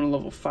effect to summon a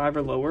level 5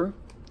 or lower.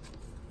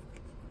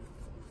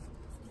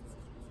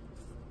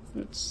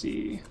 Let's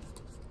see.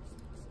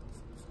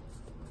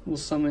 We'll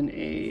summon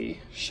a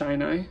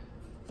Shinai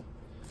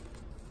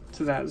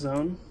to that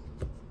zone.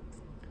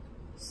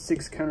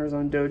 6 counters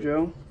on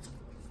Dojo.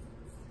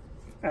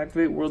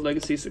 Activate World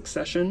Legacy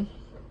Succession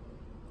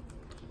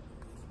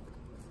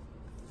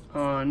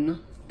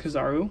on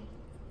Kizaru.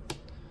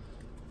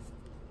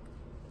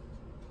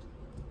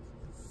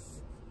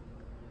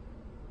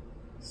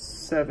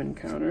 Seven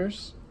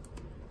counters.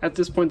 At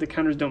this point, the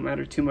counters don't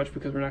matter too much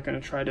because we're not going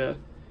to try to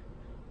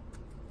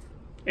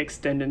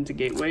extend into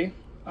Gateway.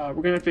 We're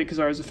going to activate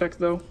Kizaru's effect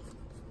though.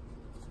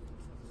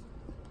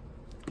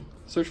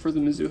 Search for the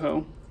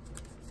Mizuho.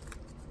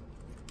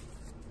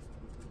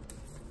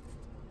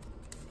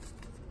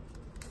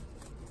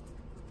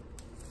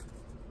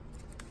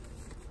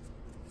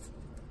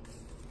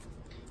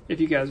 If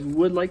you guys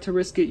would like to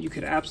risk it, you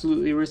could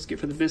absolutely risk it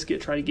for the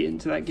biscuit, try to get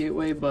into that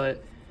Gateway,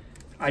 but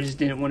I just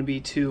didn't want to be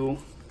too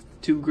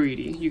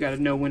greedy. You got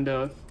to know when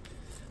to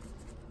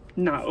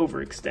not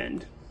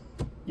overextend.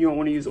 You don't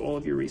want to use all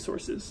of your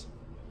resources.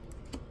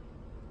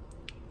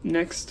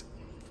 Next,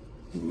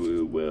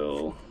 we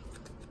will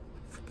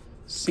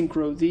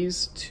synchro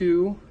these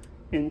 2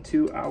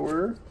 into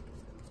our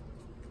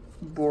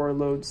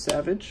Borreload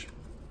Savage.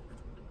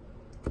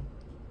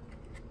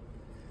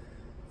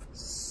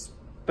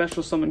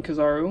 Special summon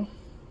Kizaru.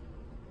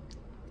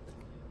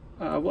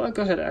 Well, I'll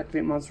go ahead and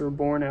activate Monster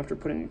Reborn after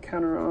putting a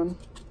counter on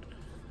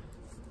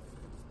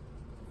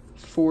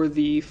for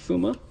the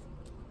Fuma.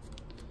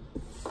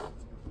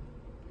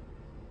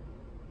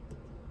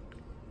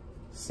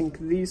 Sync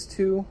these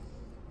 2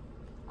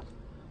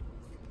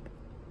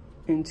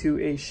 into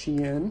a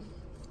Shien.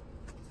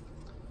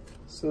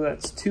 So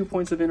that's 2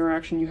 points of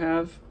interaction you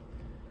have.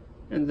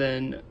 And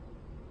then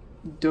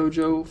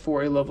Dojo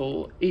for a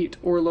level 8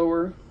 or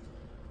lower.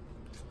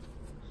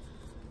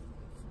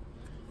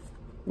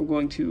 We're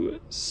going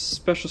to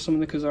special summon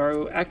the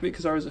Kizaru, activate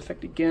Kizaru's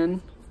effect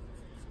again.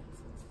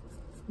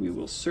 We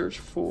will search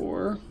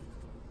for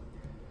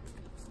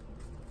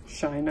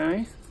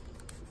Shinai.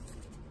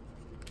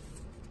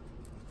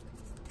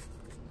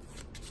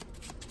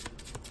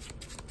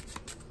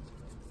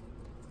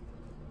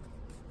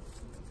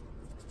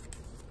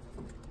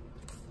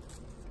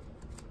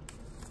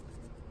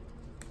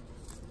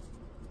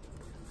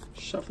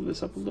 Shuffle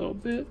this up a little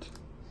bit.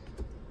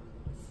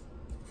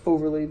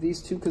 Overlay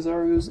these 2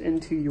 Kizarus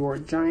into your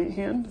giant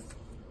hand.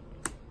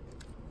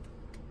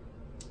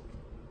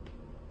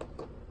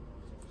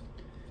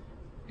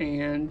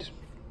 And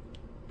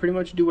pretty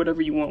much do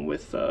whatever you want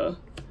with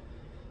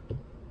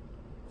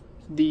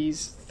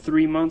these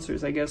 3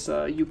 monsters. I guess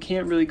you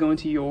can't really go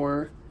into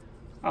your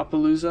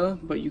Appaloosa,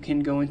 but you can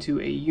go into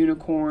a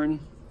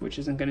Unicorn, which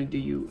isn't going to do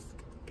you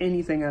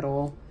anything at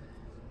all.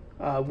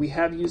 We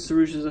have used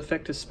Saruja's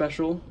effect as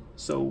special,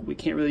 so we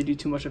can't really do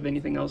too much of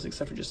anything else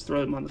except for just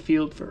throw them on the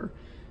field for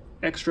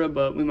extra,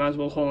 but we might as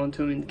well hold on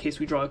to them in case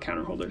we draw a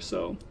counter holder.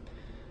 So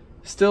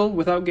still,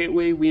 without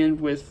gateway, we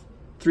end with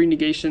 3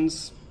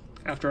 negations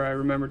after I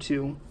remember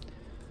to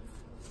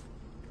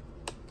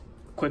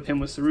equip him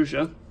with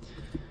Sarusha.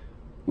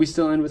 We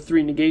still end with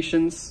 3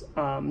 negations,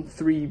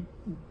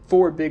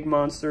 4 big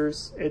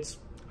monsters.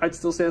 I'd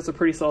still say that's a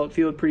pretty solid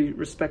field, pretty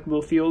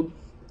respectable field.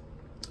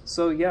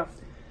 So yeah,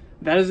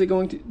 that is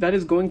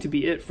going to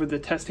be it for the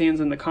test hands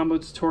and the combo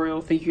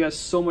tutorial. Thank you guys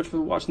so much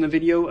for watching the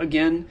video.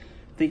 Again,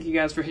 thank you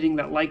guys for hitting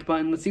that like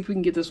button. Let's see if we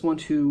can get this one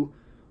to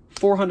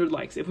 400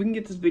 likes. If we can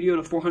get this video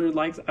to 400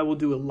 likes, I will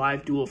do a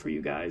live duel for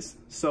you guys.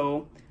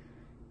 So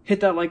hit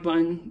that like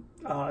button,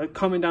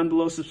 comment down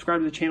below,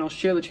 subscribe to the channel,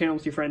 share the channel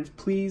with your friends.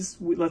 Please,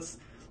 let's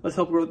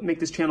help make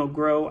this channel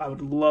grow. I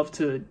would love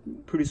to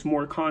produce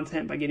more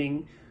content by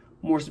getting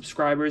more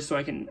subscribers so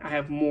I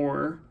have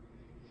more.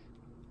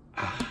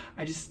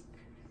 I just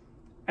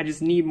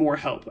need more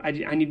help. I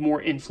need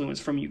more influence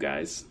from you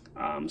guys.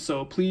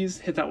 So please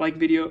hit that like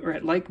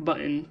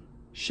button,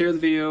 share the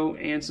video,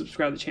 and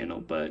subscribe to the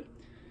channel. But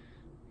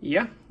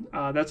yeah,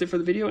 that's it for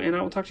the video, and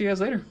I will talk to you guys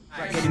later.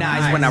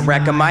 Recognize when I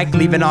wreck a mic,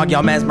 leaving all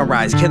y'all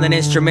mesmerized. Killing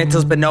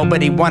instrumentals, but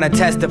nobody wanna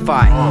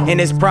testify. In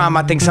his prime,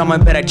 I think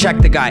someone better check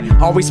the guy.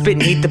 Always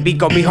spitting heat, the beat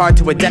gon' be hard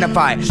to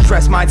identify.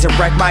 Stress minds and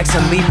wreck mics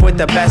and leave with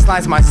the best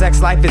lines. My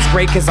sex life is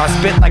great cause I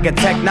spit like a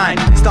Tech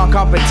 9. Stalk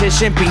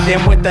competition, beat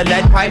them with the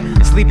lead pipe.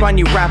 Sleep on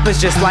you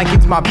rappers just like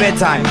it's my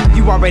bedtime.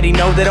 You already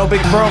know that old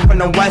big bro from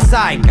the west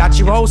side. Got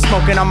you hoes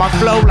smoking on my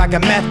flow like a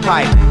meth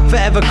pipe.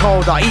 Forever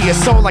cold, I'll eat your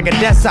soul like a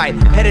death site.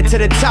 Headed to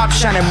the top,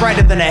 shining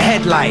brighter than a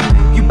headlight.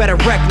 You better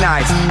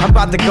recognize, I'm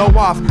about to go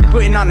off,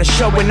 putting on a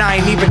show and I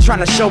ain't even trying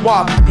to show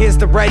off. Here's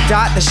the red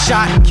dot, the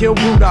shot, and kill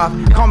Rudolph.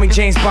 Call me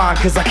James Bond,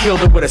 cause I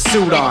killed it with a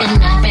suit on.